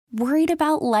Worried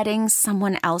about letting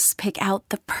someone else pick out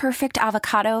the perfect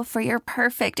avocado for your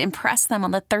perfect impress them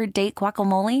on the third date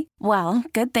guacamole? Well,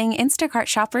 good thing Instacart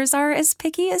shoppers are as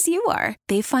picky as you are.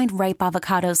 They find ripe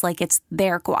avocados like it's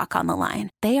their guac on the line.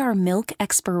 They are milk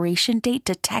expiration date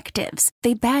detectives.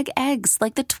 They bag eggs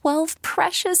like the 12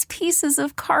 precious pieces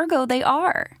of cargo they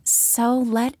are. So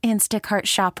let Instacart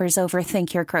shoppers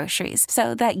overthink your groceries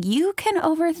so that you can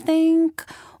overthink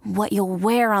what you'll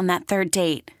wear on that third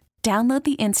date. Download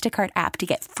the Instacart app to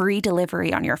get free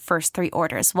delivery on your first 3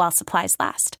 orders while supplies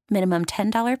last. Minimum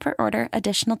 $10 per order.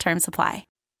 Additional terms apply.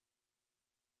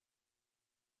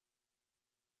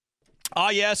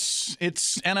 Ah, yes,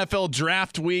 it's NFL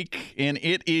Draft Week, and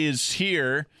it is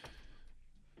here.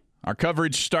 Our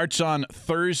coverage starts on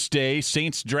Thursday,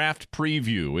 Saints Draft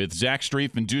Preview with Zach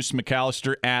Streif and Deuce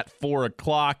McAllister at 4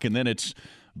 o'clock, and then it's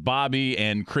Bobby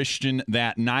and Christian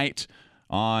that night.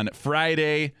 On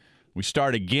Friday, we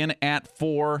start again at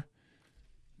 4.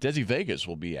 Desi Vegas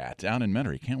will be down in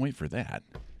Metairie. Can't wait for that.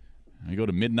 We go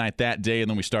to midnight that day, and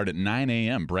then we start at 9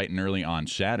 a.m. bright and early on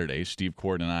Saturday. Steve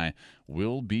Korte and I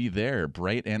will be there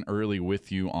bright and early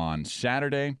with you on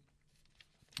Saturday.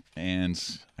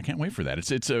 And I can't wait for that.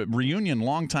 It's a reunion,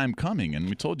 long time coming. And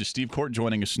we told you, Steve Korte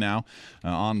joining us now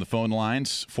on the phone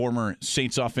lines, former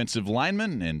Saints offensive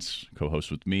lineman and co-host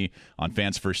with me on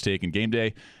Fans First Take and Game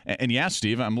Day. And yeah,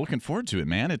 Steve, I'm looking forward to it,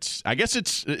 man.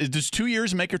 Does 2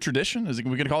 years make a tradition? Are we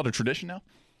going to call it a tradition now?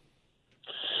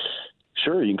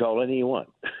 Sure, you can call it anything you want.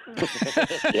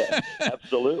 Yeah,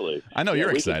 absolutely. I know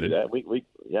you're excited.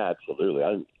 Yeah,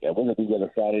 absolutely. We're going to be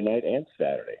there Friday night and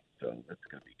Saturday. So that's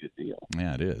going to be a good deal.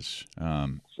 Yeah, it is.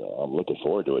 So I'm looking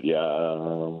forward to it.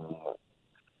 Yeah,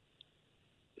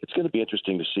 it's going to be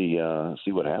interesting to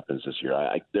see what happens this year.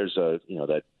 There's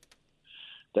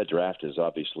that draft is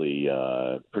obviously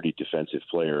pretty defensive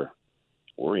player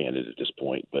oriented at this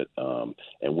point, but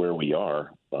and where we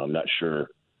are, I'm not sure.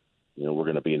 We're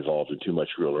going to be involved in too much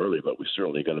real early, but we're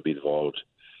certainly going to be involved.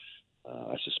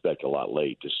 I suspect a lot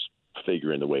late, just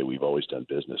figuring the way we've always done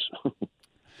business.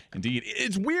 Indeed.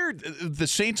 It's weird, the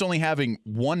Saints only having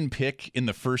 1 pick in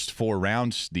the first 4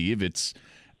 rounds, Steve. It's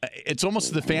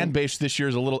almost the fan base this year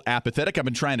is a little apathetic. I've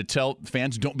been trying to tell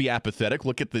fans, don't be apathetic.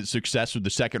 Look at the success with the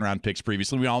second-round picks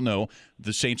previously. We all know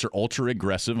the Saints are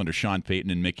ultra-aggressive under Sean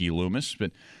Payton and Mickey Loomis.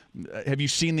 But have you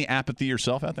seen the apathy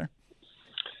yourself out there?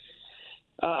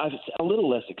 A little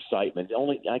less excitement.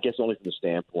 Only from the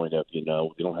standpoint of we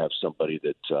don't have somebody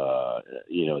that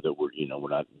that we're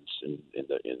not in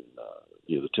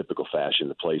the typical fashion,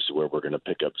 the place where we're going to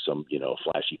pick up some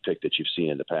flashy pick that you've seen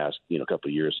in the past couple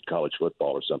of years in college football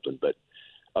or something. But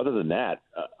other than that,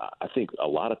 I think a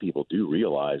lot of people do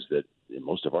realize that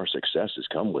most of our success has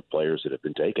come with players that have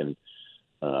been taken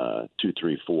 2,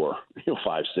 3, 4,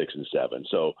 5, 6, and 7.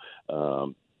 So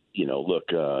look.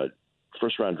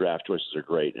 First-round draft choices are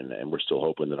great, and we're still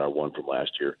hoping that our one from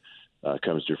last year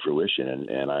comes to fruition.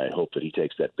 And I hope that he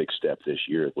takes that big step this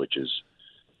year, which is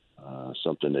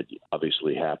something that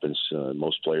obviously happens.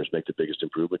 Most players make the biggest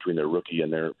improvement between their rookie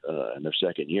and their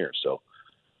second year. So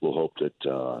we'll hope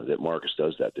that Marcus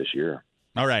does that this year.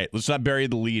 All right, let's not bury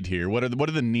the lead here. What are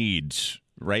the needs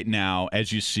right now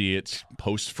as you see it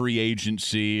post free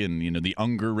agency and the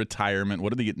Unger retirement?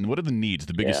 What are the needs?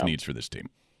 The biggest needs for this team?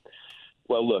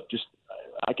 Well, look,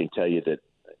 I can tell you that,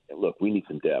 we need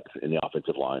some depth in the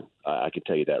offensive line. I can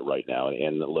tell you that right now.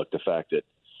 And look, the fact that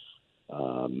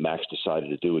Max decided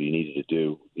to do what he needed to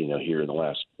do, here in the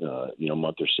last,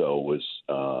 month or so was,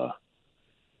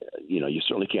 you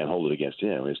certainly can't hold it against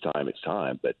him. It's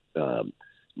time. But,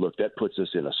 look, that puts us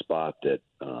in a spot that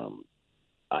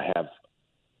I have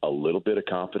a little bit of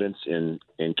confidence in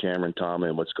Cameron Thomas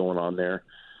and what's going on there.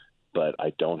 But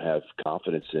I don't have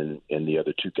confidence in the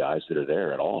other 2 guys that are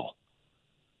there at all.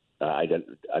 I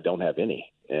don't have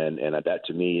any, and that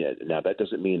to me now that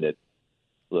doesn't mean that.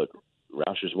 Look,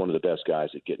 Rauscher's one of the best guys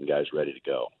at getting guys ready to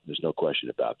go. There's no question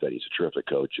about that. He's a terrific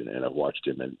coach, and I've watched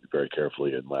him very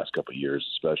carefully in the last couple of years,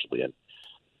 especially, and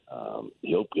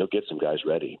he'll get some guys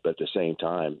ready. But at the same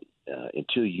time,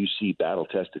 until you see battle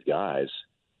tested guys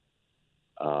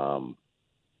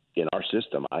in our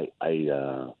system, I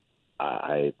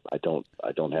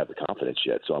don't have the confidence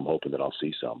yet, so I'm hoping that I'll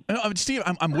see some. Steve,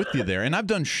 I'm with you there, and I've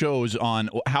done shows on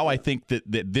how I think that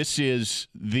this is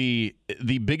the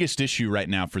biggest issue right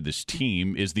now for this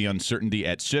team is the uncertainty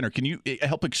at center. Can you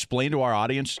help explain to our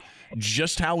audience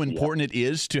just how important it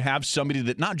is to have somebody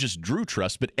that not just Drew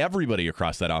trusts, but everybody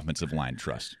across that offensive line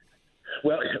trusts?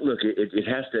 Well, look, it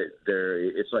has to.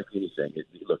 It's like anything.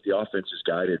 Look, the offense is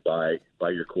guided by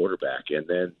your quarterback, and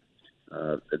then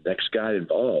the next guy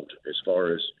involved as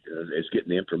far as getting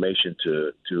the information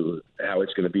to how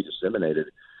it's going to be disseminated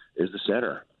is the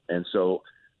center. And so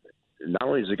not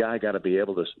only does the guy got to be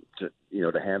able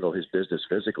to handle his business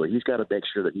physically, he's got to make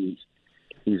sure that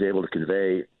he's able to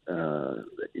convey,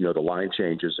 the line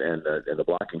changes and the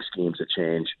blocking schemes that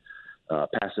change,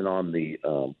 passing on the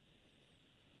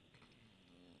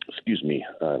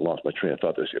I lost my train of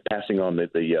thought. Passing on when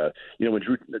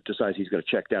Drew decides he's going to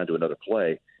check down to another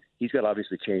play, he's got to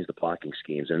obviously change the blocking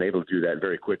schemes and able to do that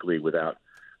very quickly without,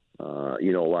 a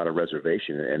lot of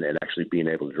reservation and actually being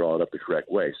able to draw it up the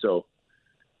correct way. So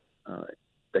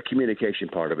the communication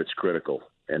part of it's critical,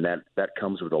 and that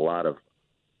comes with a lot of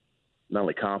not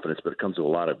only confidence, but it comes with a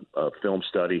lot of film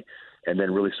study, and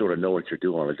then really sort of know what you're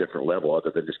doing on a different level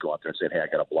other than just go out there and saying, hey, I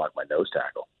got to block my nose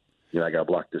tackle. I got to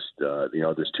block this,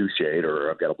 this 2 shade,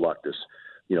 or I've got to block this,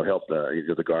 help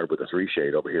the guard with a 3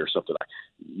 shade over here or something.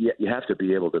 You have to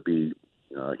be able to be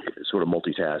sort of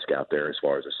multitask out there as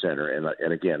far as a center.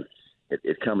 And again,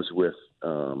 it comes with,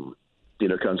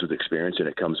 comes with experience, and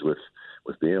it comes with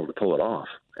being able to pull it off.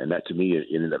 And that, to me,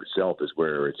 in and of itself, is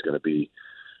where it's going to be,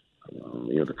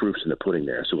 the proof's in the pudding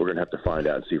there. So we're going to have to find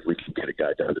out and see if we can get a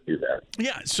guy down to do that.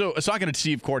 Yeah, so I was talking to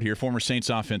Steve Korte here, former Saints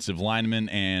offensive lineman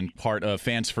and part of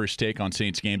Fans First Take on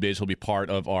Saints Game Days. He'll be part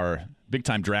of our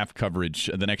big-time draft coverage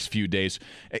the next few days.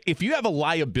 If you have a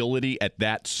liability at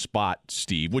that spot,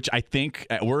 Steve, which I think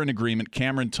we're in agreement,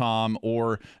 Cameron Tom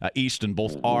or Easton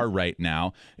both are right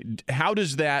now, how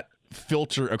does that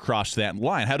filter across that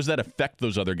line? How does that affect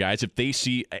those other guys if they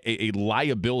see a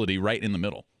liability right in the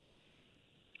middle?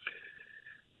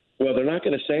 Well, they're not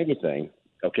going to say anything,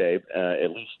 okay? At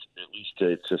least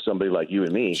to somebody like you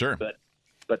and me. Sure. But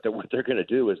what they're going to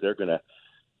do is they're going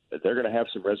to have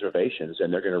some reservations,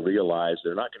 and they're going to realize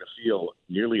they're not going to feel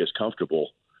nearly as comfortable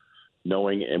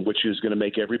knowing, and which is going to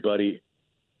make everybody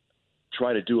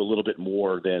try to do a little bit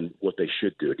more than what they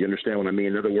should do. Do you understand what I mean?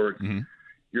 In other words,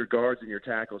 your guards and your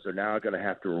tackles are now going to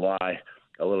have to rely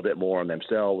a little bit more on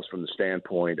themselves from the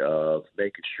standpoint of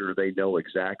making sure they know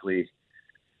exactly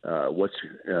what's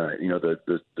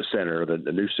the center,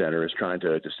 the new center is trying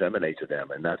to disseminate to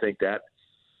them. And I think that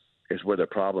is where the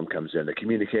problem comes in. The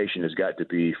communication has got to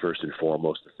be first and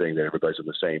foremost the thing that everybody's on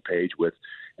the same page with,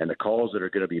 and the calls that are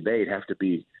going to be made have to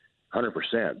be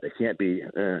 100%. They can't be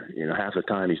half the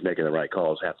time he's making the right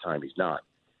calls, half the time he's not.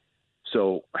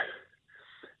 So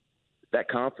that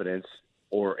confidence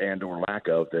or lack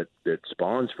of that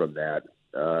spawns from that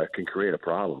can create a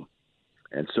problem.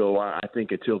 And so I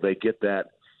think until they get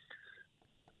that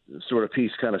sort of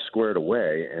piece kind of squared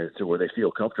away and to where they feel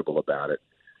comfortable about it.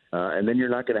 And then you're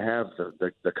not going to have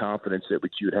the confidence that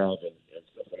which you'd have in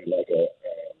somebody like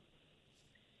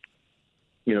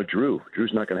Drew.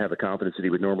 Drew's not going to have the confidence that he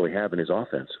would normally have in his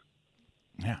offense.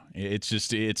 Yeah,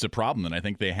 it's a problem that I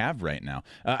think they have right now.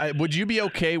 Would you be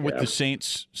okay with the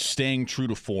Saints staying true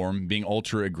to form, being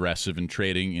ultra aggressive and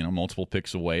trading, multiple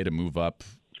picks away to move up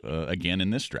again in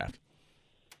this draft?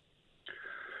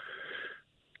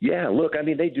 Yeah, look, I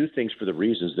mean, they do things for the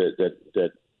reasons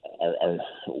that are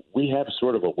we have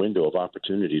sort of a window of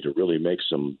opportunity to really make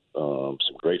some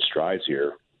great strides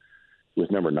here with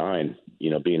number 9,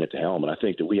 being at the helm. And I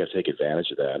think that we have to take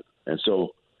advantage of that. And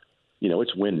so,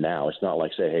 it's win now. It's not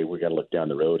like, say, hey, we got to look down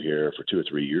the road here for 2 or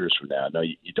 3 years from now. No,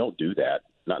 you don't do that.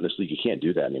 Not in this league. You can't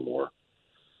do that anymore.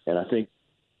 And I think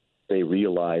they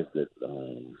realize that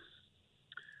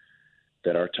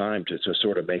that our time to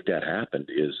sort of make that happen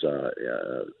is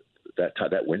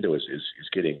that window is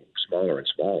getting smaller and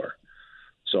smaller.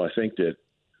 So I think that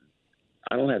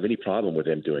I don't have any problem with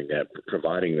them doing that,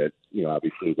 providing that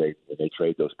obviously they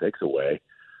trade those picks away.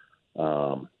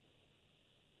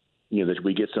 That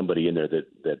we get somebody in there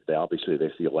that they obviously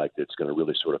they feel like it's going to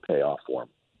really sort of pay off for them.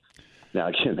 Now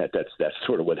again, that's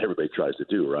sort of what everybody tries to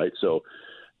do, right? So.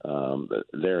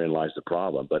 Therein lies the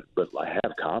problem, but I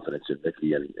have confidence in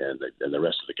Mickey and the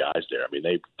rest of the guys there. I mean,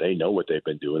 they know what they've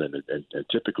been doing, and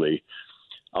typically,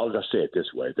 I'll just say it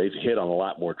this way: they've hit on a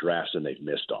lot more drafts than they've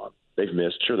missed on. They've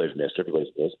missed, everybody's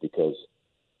missed because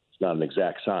it's not an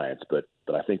exact science, but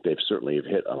I think they've certainly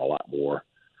hit on a lot more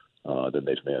than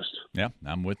they've missed. Yeah,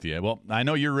 I'm with you. Well, I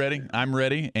know you're ready. I'm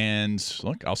ready, and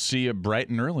look, I'll see you bright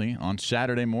and early on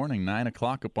Saturday morning,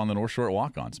 9:00 up on the North Shore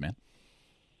Walk-Ons, man.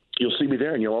 You'll see me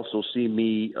there, and you'll also see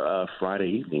me Friday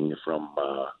evening from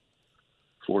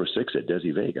 4 to 6 at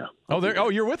Desi Vega. Oh,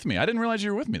 you're with me. I didn't realize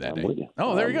you were with me that day. With you.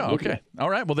 Oh, there you go. Okay. All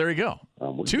right. Well, there you go.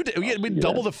 2 days. We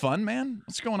double the fun, man.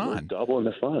 What's going on? Doubling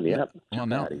the fun, yeah. Well,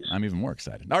 no, I'm even more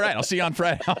excited. All right. I'll see you on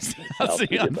Friday. I'll see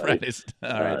you on Fridays. All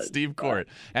right. Steve Korte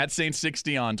at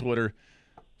Saints60 on Twitter,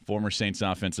 former Saints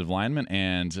offensive lineman,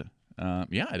 and I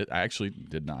actually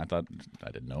did not.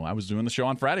 I didn't know I was doing the show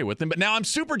on Friday with him, but now I'm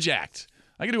super jacked.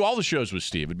 I could do all the shows with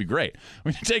Steve. It'd be great.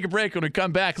 We're going to take a break. When we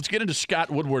come back, let's get into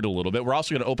Scott Woodward a little bit. We're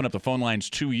also going to open up the phone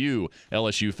lines to you,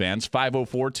 LSU fans.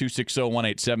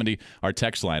 504-260-1870. Our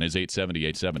text line is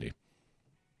 870-870.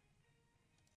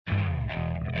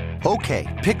 Okay,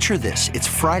 picture this. It's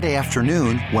Friday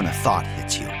afternoon when a thought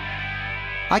hits you.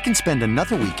 I can spend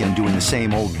another weekend doing the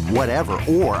same old whatever,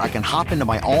 or I can hop into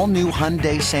my all-new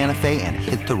Hyundai Santa Fe and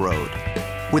hit the road.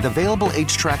 With available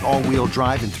H-Track all-wheel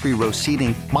drive and 3-row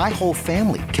seating, my whole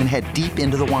family can head deep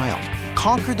into the wild.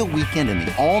 Conquer the weekend in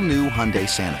the all-new Hyundai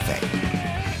Santa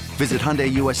Fe. Visit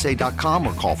HyundaiUSA.com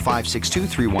or call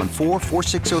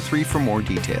 562-314-4603 for more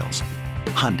details.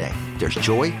 Hyundai, there's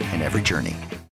joy in every journey.